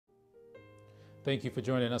Thank you for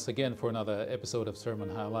joining us again for another episode of Sermon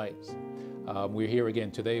Highlights. We're here again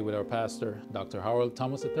today with our pastor, Dr. Harold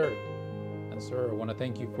Thomas III. And sir, I want to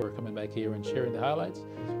thank you for coming back here and sharing the highlights,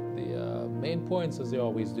 the main points as they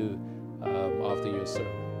always do after your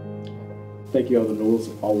sermon. Thank you, Elder Newell. It's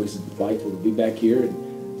always delightful to be back here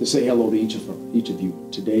and to say hello to each of you.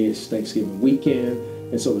 Today is Thanksgiving weekend,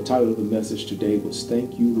 and so the title of the message today was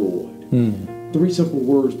Thank You, Lord. 3 simple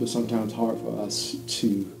words, but sometimes hard for us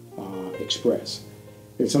to express.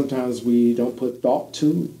 And sometimes we don't put thought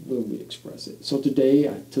to when we express it. So today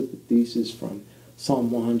I took the thesis from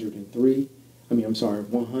Psalm 100.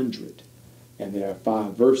 And there are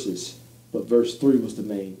 5 verses, but verse 3 was the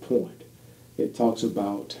main point. It talks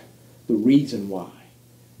about the reason why.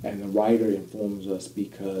 And the writer informs us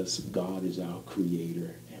because God is our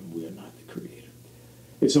creator and we're not the creator.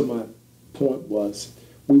 And so my point was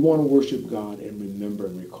we want to worship God and remember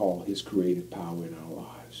and recall his creative power in our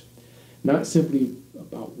lives. Not simply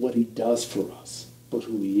about what he does for us, but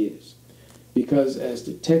who he is. Because as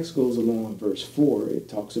the text goes along in verse 4, it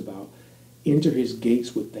talks about enter his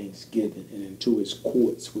gates with thanksgiving and into his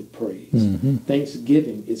courts with praise.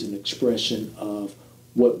 Thanksgiving is an expression of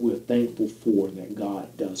what we're thankful for that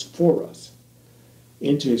God does for us.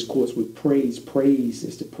 Enter his courts with praise. Praise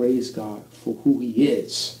is to praise God for who he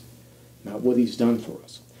is, not what he's done for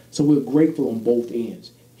us. So we're grateful on both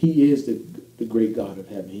ends. He is the great God of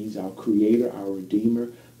heaven. He's our creator, our redeemer,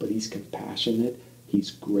 but he's compassionate,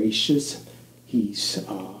 he's gracious, he's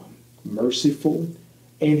merciful,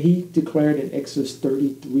 and he declared in Exodus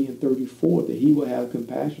 33 and 34 that he will have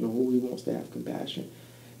compassion on who he wants to have compassion,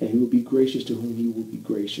 and he will be gracious to whom he will be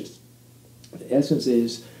gracious. The essence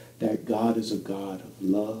is that God is a God of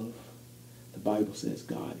love. The Bible says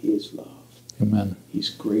God is love. Amen.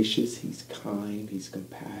 He's gracious, he's kind, he's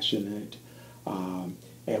compassionate.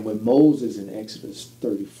 And when Moses in Exodus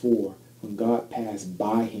 34, when God passed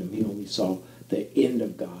by him, he only saw the end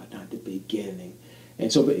of God, not the beginning.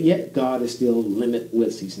 And so, but yet God is still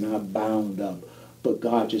limitless. He's not bound up. But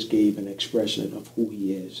God just gave an expression of who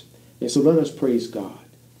he is. And so let us praise God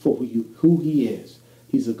for who he is.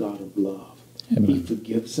 He's a God of love. Amen. He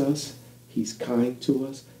forgives us. He's kind to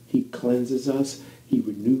us. He cleanses us. He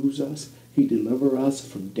renews us. He delivers us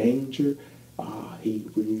from danger. He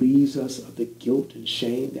relieves us of the guilt and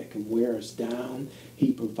shame that can wear us down.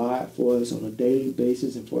 He provides for us on a daily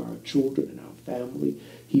basis and for our children and our family.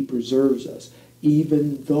 He preserves us,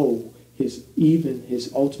 even though his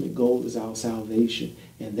ultimate goal is our salvation.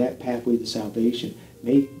 And that pathway to salvation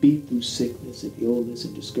may be through sickness and illness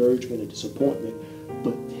and discouragement and disappointment,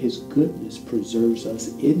 but his goodness preserves us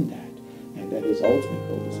in that, and that his ultimate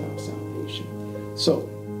goal is our salvation. So,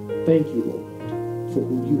 thank you, Lord, for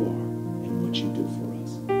who you are and what you do for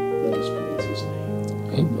us. Let us praise his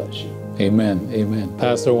name. God bless you. Amen. Amen.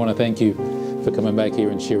 Pastor, I want to thank you for coming back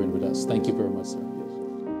here and sharing with us. Thank you very much, sir.